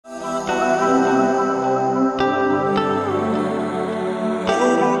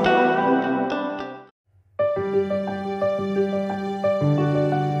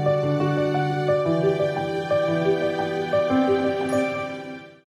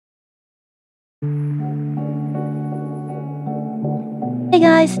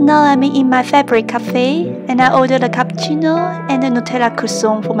guys, now I'm in my favorite cafe and I ordered a cappuccino and a Nutella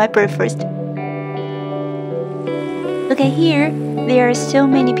croissant for my breakfast. Look at here, there are so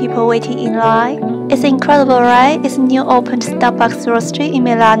many people waiting in line. It's incredible, right? It's a new opened Starbucks roastery in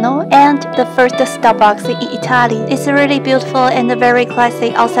Milano and the first Starbucks in Italy. It's really beautiful and very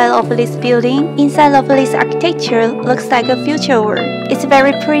classy outside of this building. Inside of this architecture looks like a future world. It's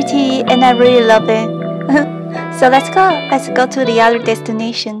very pretty and I really love it. So let's go to the other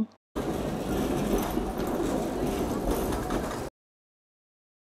destination.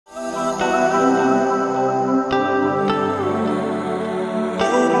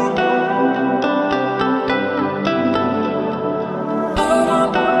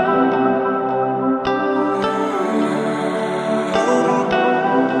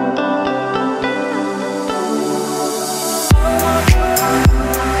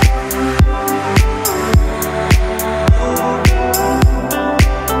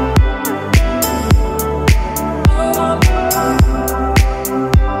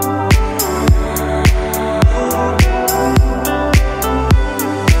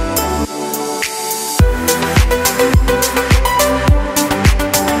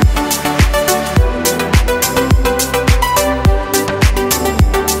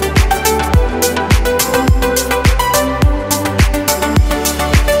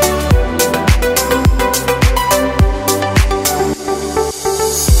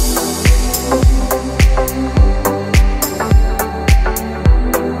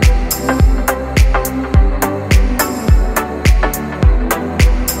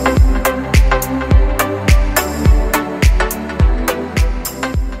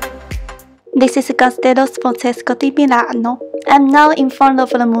 This is Castello Sforzesco di Milano. I'm now in front of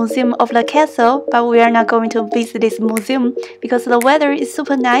the museum of the castle, but we are not going to visit this museum because the weather is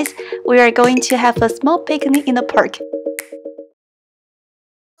super nice. We are going to have a small picnic in the park.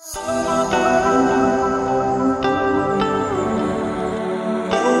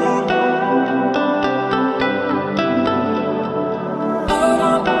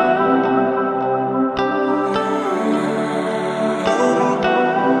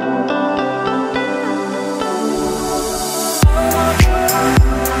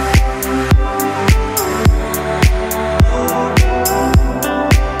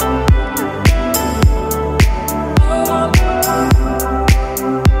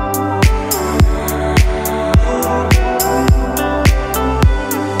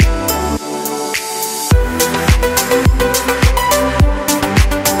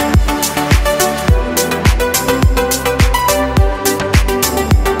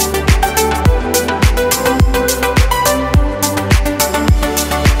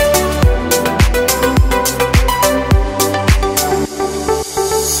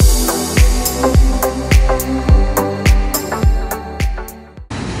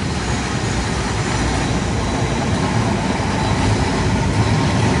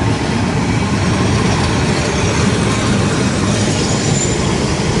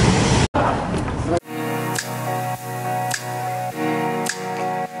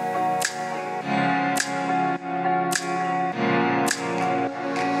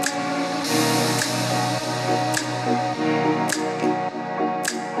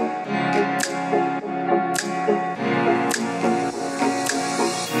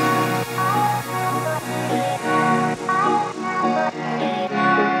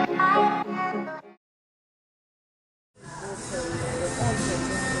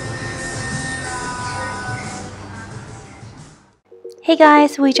 Hey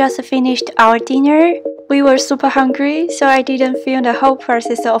guys, we just finished our dinner. We were super hungry, so I didn't film the whole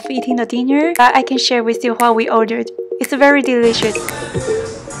process of eating the dinner, but I can share with you what we ordered. It's very delicious.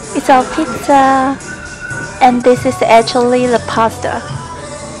 It's our pizza, and this is actually the pasta.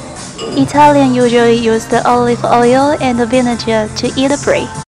 Italians usually use the olive oil and the vinegar to eat the bread.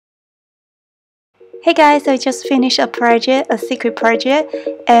 Hey guys, I just finished a secret project,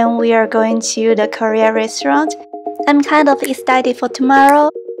 and we are going to the Korean restaurant. I'm kind of excited for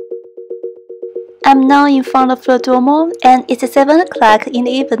tomorrow. I'm now in front of the Duomo and it's 7 o'clock in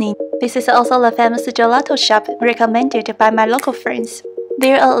the evening. This is also the famous gelato shop recommended by my local friends.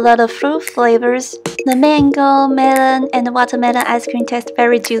 There are a lot of fruit flavors. The mango, melon and watermelon ice cream taste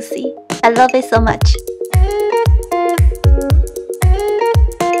very juicy. I love it so much.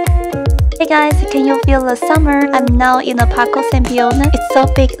 Hey guys, can you feel the summer? I'm now in the Parco Sempione. It's so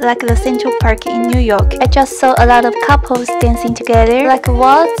big like the Central Park in New York. I just saw a lot of couples dancing together like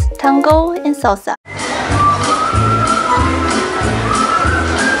waltz, tango and salsa.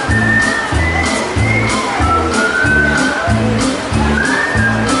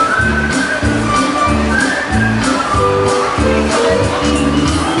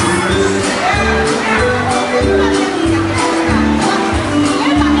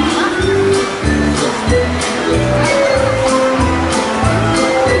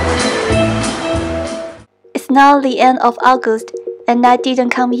 now the end of August, and I didn't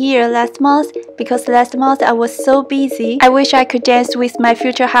come here last month because last month I was so busy. I wish I could dance with my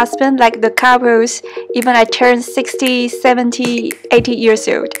future husband like the couples, even I turned 60, 70, 80 years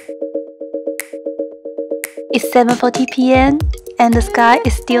old. It's 7:40 p.m. and the sky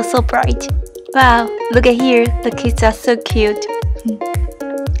is still so bright. Wow, look at here, the kids are so cute.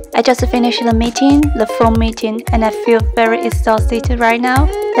 I just finished the meeting, the phone meeting, and I feel very exhausted right now.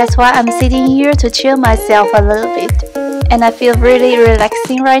 That's why I'm sitting here to chill myself a little bit. And I feel really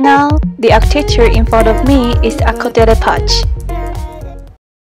relaxing right now. The architecture in front of me is Arco della.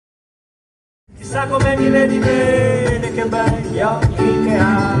 Chissà come mi vedi bene, che begli occhi che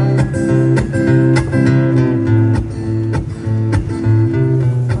hai.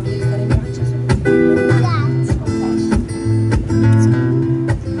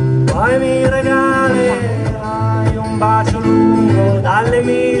 Poi mi regalerai un bacio lungo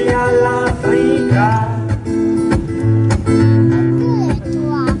dall'Emilia all'Africa.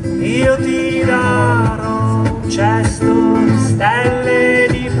 Io ti darò un cesto di stelle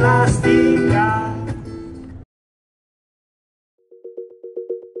di plastica.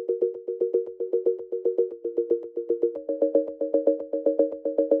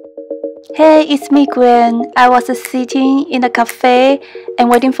 Hey, it's me, Gwen. I was sitting in a cafe and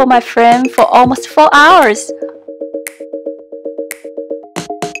waiting for my friend for almost 4 hours.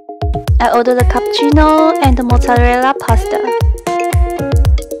 I ordered a cappuccino and the mozzarella pasta.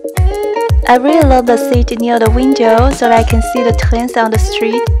 I really love the seat near the window so that I can see the trains on the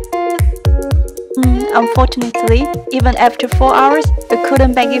street. Unfortunately, even after 4 hours, I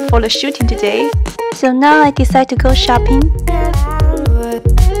couldn't make it for the shooting today. So now I decide to go shopping.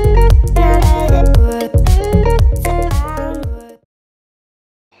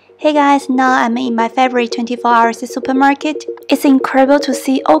 Hey guys, now I'm in my favorite 24 hours supermarket. It's incredible to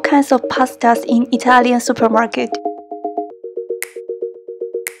see all kinds of pastas in Italian supermarket.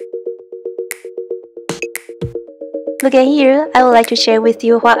 Look at here, I would like to share with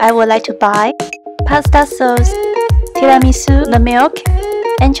you what I would like to buy. Pasta sauce, tiramisu, the milk,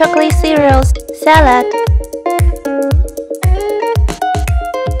 and chocolate cereals, salad,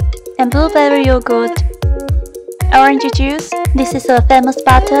 and blueberry yogurt, orange juice. This is a famous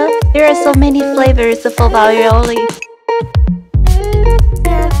butter. There are so many flavors for ravioli.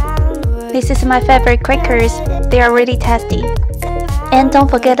 This is my favorite crackers. They are really tasty. And don't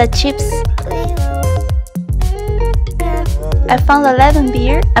forget the chips. I found the lemon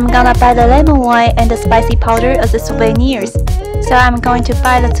beer. I'm gonna buy the lemon wine and the spicy powder as the souvenirs. So I'm going to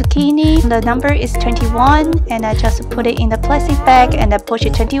buy the zucchini. The number is 21 and I just put it in the plastic bag and I push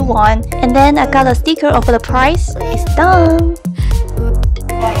it 21. And then I got a sticker of the price. It's done!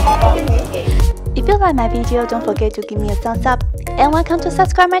 If you like my video, don't forget to give me a thumbs up. And welcome to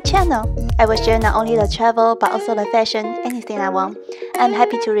subscribe my channel. I will share not only the travel but also the fashion, anything I want. I'm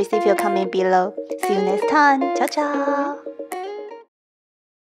happy to receive your comment below. See you next time. Ciao ciao!